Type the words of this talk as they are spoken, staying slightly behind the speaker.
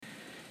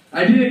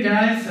I did it,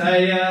 guys.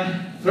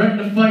 I threatened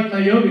to fight my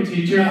yoga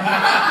teacher.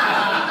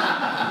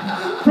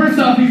 First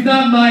off, he's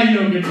not my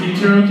yoga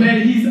teacher,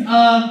 okay? He's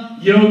a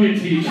yoga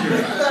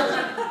teacher.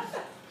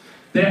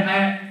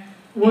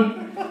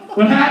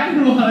 What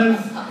happened was,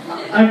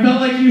 I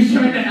felt like he was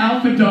trying to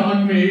alpha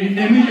dog me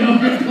in the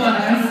yoga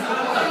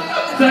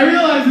class. So I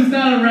realized it's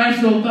not a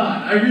rational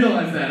thought. I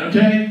realize that,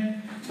 okay?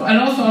 And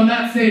also, I'm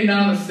not saying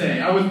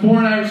namaste. I was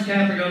born Irish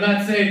Catholic, and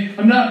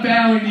I'm not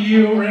bowing to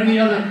you or any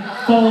other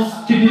false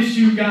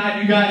Ganeshu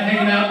god you got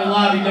hanging out in the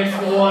lobby next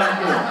to the water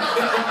cooler.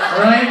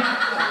 Alright?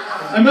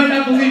 I might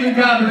not believe in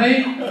God, but I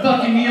ain't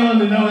fucking kneeling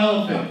to no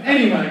elephant.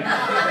 Anyway,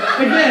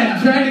 again,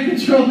 trying to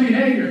control the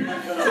anger.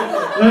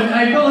 But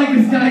I felt like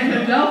this guy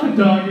kept alpha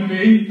dogging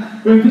me,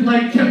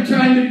 kept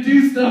trying to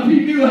do stuff he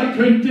knew I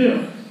couldn't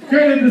do.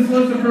 Granted, this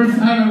was the first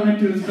time I went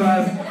to his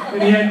class,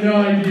 and he had no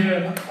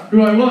idea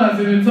who I was,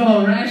 and it's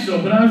all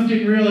irrational, but I was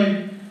getting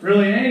really,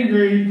 really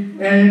angry,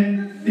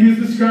 and he was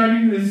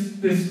describing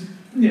this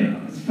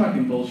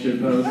fucking bullshit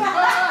pose.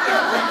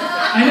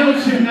 I know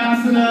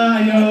Shavasana,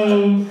 I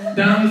know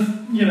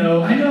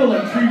I know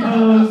like tree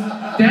pose,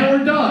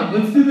 downward dog,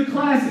 let's do the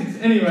classics.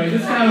 Anyway,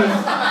 this guy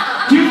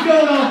he was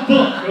going off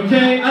book,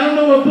 okay? I don't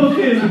know what book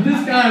is, but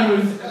this guy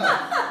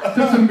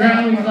took some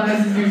grounding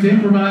classes, he was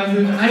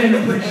improvising, I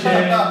didn't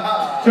appreciate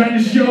it, trying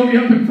to show me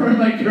up in front of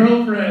my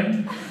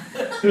girlfriend,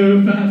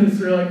 who found this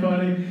really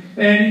funny,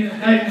 and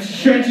I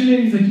stretching it,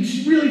 he's like, you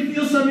should really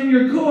feel something in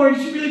your core,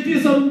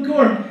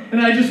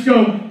 and I just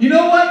go, you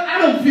know what, I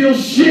don't feel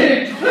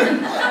shit!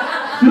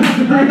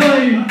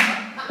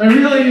 I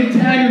really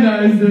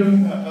antagonized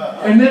him,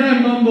 and then I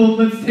mumbled,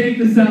 let's take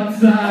this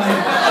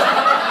outside.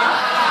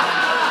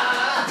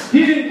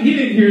 He didn't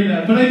hear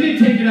that, but I did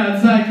take it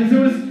outside because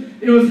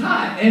it was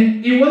hot,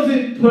 and it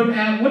wasn't put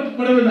out,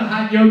 whatever the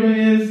hot yoga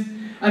is,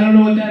 I don't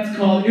know what that's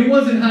called, it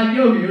wasn't hot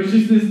yoga, it was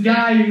just this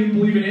guy who didn't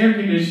believe in air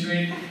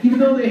conditioning, even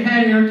though they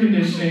had air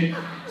conditioning.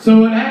 So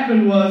what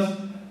happened was,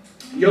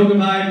 Yoga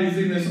Vibe is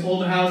in this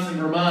old house in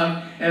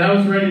Vermont, and I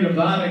was ready to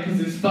vomit because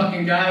this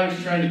fucking guy was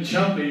trying to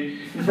chump me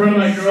in front of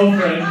my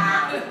girlfriend.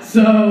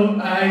 So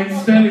I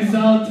spent a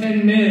solid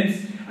 10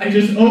 minutes, I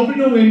just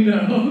opened a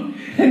window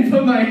and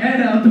put my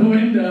head out the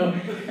window,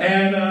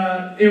 and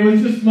it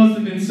must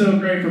have been so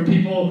great for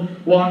people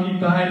walking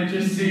by to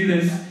just see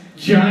this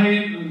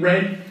giant,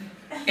 red,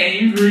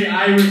 angry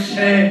Irish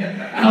head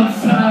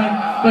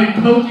outside, like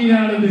poking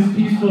out of this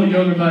peaceful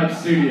Yoga Vibe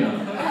studio.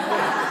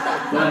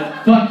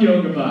 But fuck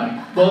Yoga Vibe.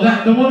 Well,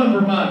 the one in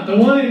Vermont, the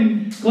one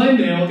in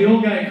Glendale, the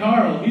old guy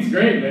Carl, he's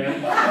great,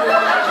 man.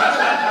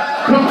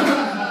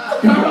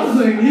 Carl's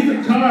he's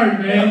a card,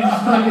 man.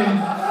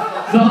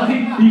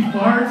 He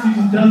farts, he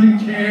just doesn't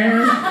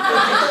care.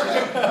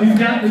 He's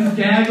got this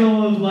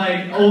gaggle of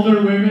like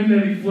older women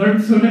that he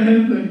flirts with,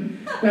 and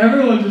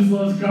everyone just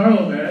loves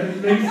Carl, man.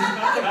 It's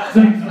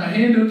like, is my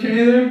hand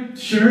okay there?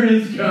 Sure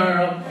is,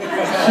 Carl.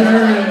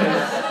 Sure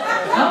is.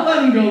 I'll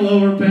let him go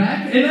lower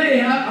back, and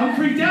I'm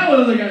freaked out when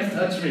other guys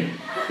touch me.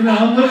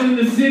 I'm living in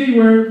the city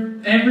where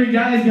every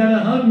guy's got to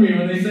hug me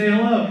when they say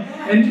hello.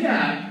 And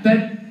yeah,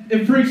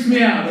 it freaks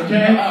me out,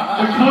 okay?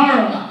 But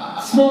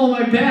Carl, small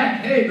on my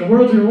back, hey, the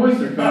world's your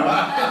oyster, Carl.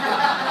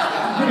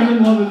 I'm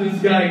in love with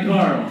this guy,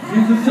 Carl.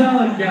 He's a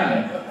solid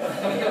guy.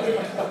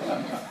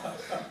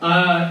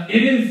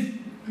 It is,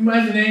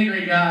 as an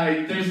angry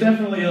guy, there's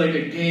definitely like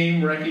a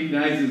game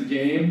recognizes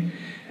game.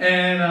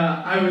 And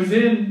I was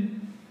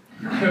in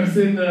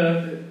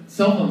the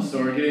cell phone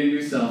store getting a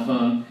new cell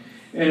phone,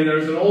 and there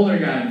was an older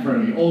guy in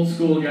front of me, old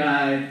school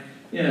guy.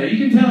 You know, you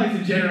can tell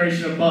he's a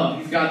generation above.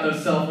 He's got the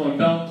cell phone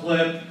belt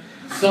clip,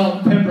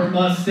 salt and pepper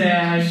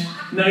mustache,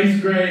 nice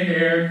gray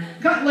hair,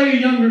 kind of like a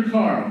younger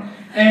Carl.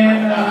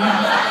 And